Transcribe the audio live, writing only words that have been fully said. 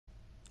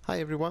Hi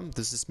everyone,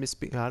 this is Miss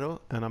Bigaro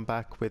and I'm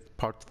back with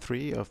part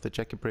 3 of the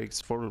Jacqui Briggs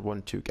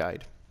F12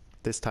 guide.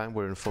 This time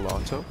we're in full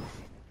auto.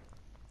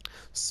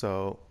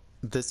 So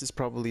this is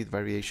probably the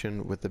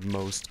variation with the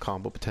most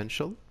combo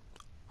potential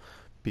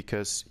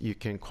because you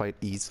can quite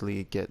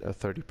easily get a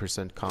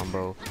 30%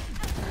 combo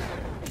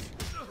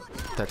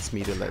that's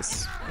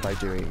meterless by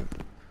doing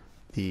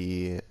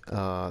the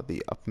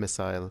up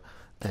missile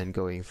and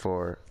going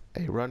for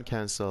a run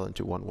cancel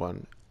into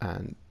 1-1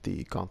 and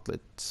the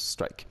gauntlet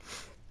strike.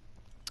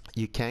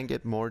 You can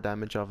get more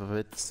damage off of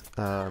it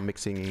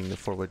mixing the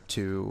forward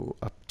 2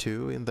 up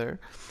 2 in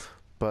there,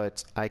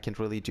 but I can't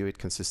really do it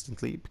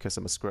consistently because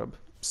I'm a scrub,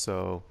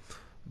 so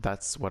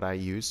that's what I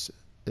use.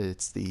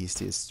 It's the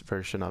easiest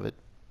version of it.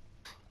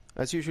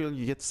 As usual,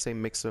 you get the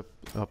same mix-up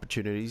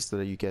opportunities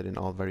that you get in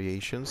all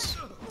variations.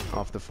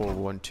 Off the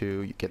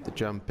 4-1-2, you get the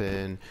jump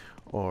in,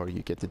 or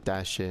you get the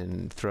dash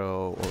in,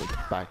 throw, or the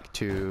back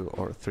 2,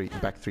 or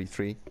back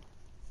 3-3.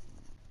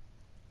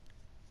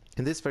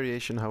 In this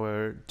variation,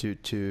 however, due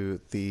to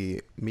the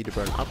meter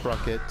burn up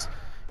rocket,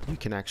 you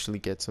can actually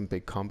get some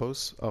big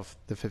combos of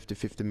the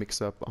 50-50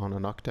 mix-up on a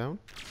knockdown.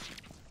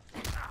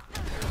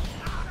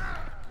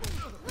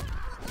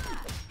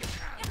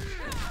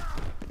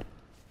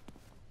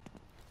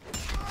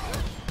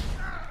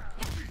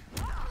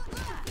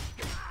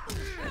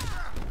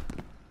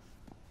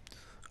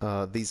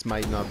 These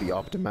might not be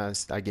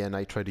optimized. Again,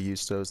 I try to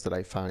use those that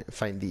I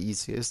find the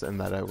easiest and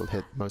that I will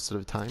hit most of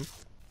the time.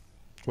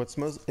 What's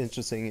most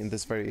interesting in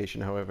this variation,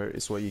 however,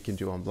 is what you can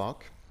do on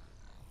block,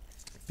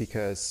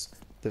 because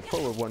the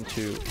forward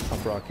 1-2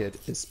 up rocket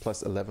is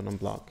plus 11 on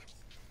block.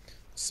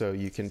 So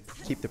you can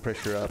keep the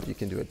pressure up, you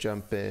can do a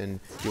jump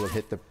in, you will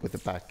hit with the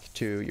back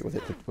 2, you will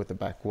hit with the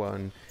back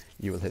 1,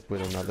 you will hit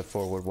with another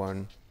forward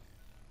 1.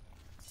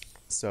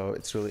 So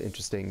it's really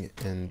interesting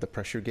in the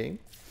pressure game.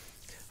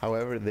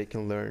 However, they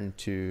can learn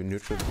to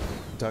neutral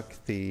duck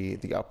the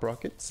up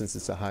rocket since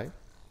it's a high.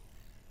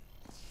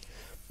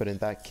 But in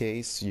that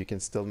case, you can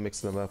still mix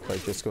them up by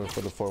just going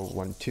for the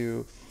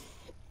 4-1-2,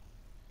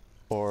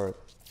 or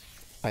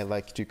I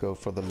like to go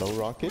for the low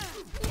rocket,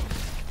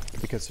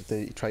 because if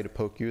they try to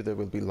poke you, they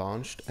will be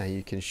launched, and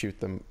you can shoot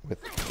them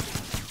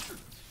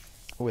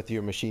with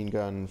your machine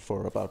gun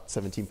for about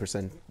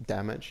 17%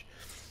 damage.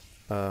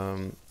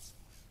 What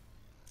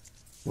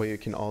you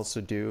can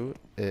also do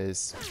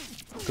is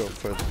go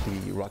for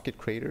the rocket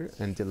crater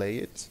and delay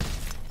it.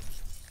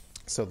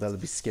 So they'll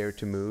be scared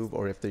to move,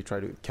 or if they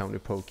try to counter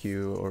poke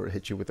you or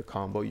hit you with a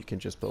combo, you can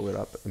just blow it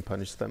up and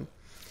punish them.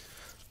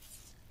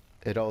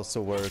 It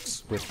also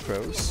works with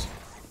crows.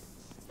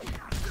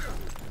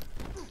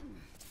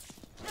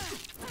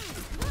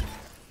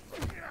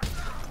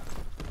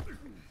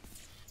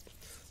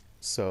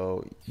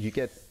 So you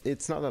get,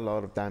 it's not a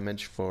lot of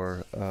damage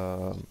for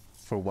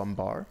 1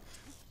 bar,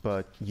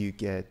 but you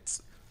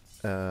get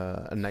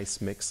a nice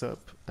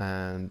mix-up,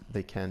 and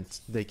they can't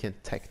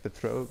tech the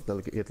throw. They'll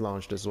get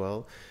launched as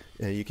well.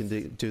 You can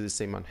do the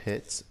same on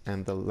hits,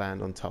 and they'll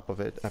land on top of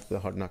it after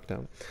the hard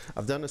knockdown.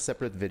 I've done a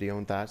separate video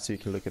on that, so you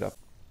can look it up.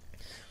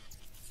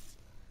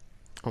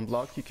 On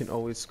block, you can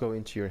always go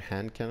into your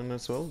hand cannon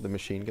as well, the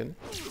machine gun.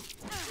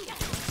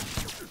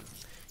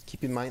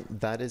 Keep in mind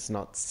that is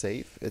not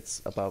safe.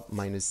 It's about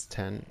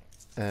 -10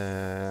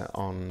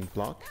 on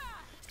block.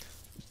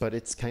 But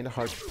it's kind of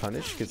hard to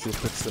punish because it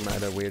puts them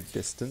at a weird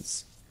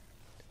distance.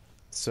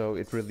 So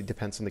it really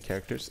depends on the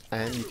characters.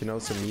 And you can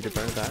also meter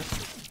burn that.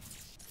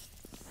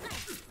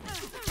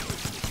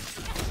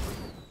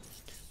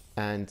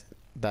 And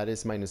that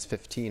is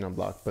 -15 on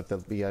block, but they'll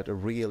be at a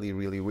really,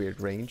 really weird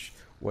range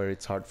where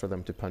it's hard for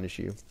them to punish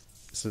you.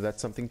 So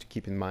that's something to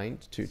keep in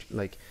mind, to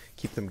like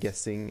keep them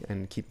guessing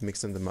and keep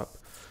mixing them up.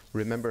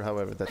 Remember,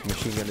 however, that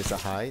machine gun is a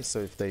high, so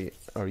if they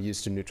are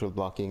used to neutral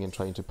blocking and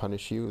trying to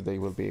punish you, they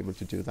will be able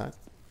to do that.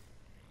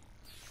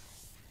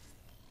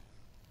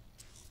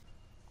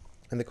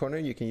 In the corner,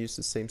 you can use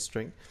the same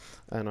string,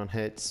 and on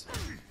hits,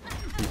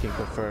 you can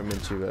confirm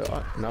into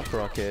an up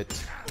rocket,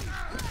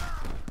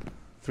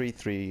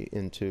 3-3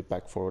 into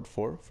back forward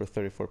 4 for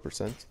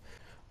 34%.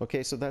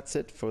 Okay, so that's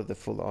it for the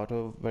full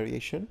auto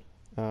variation.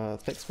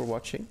 Thanks for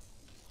watching.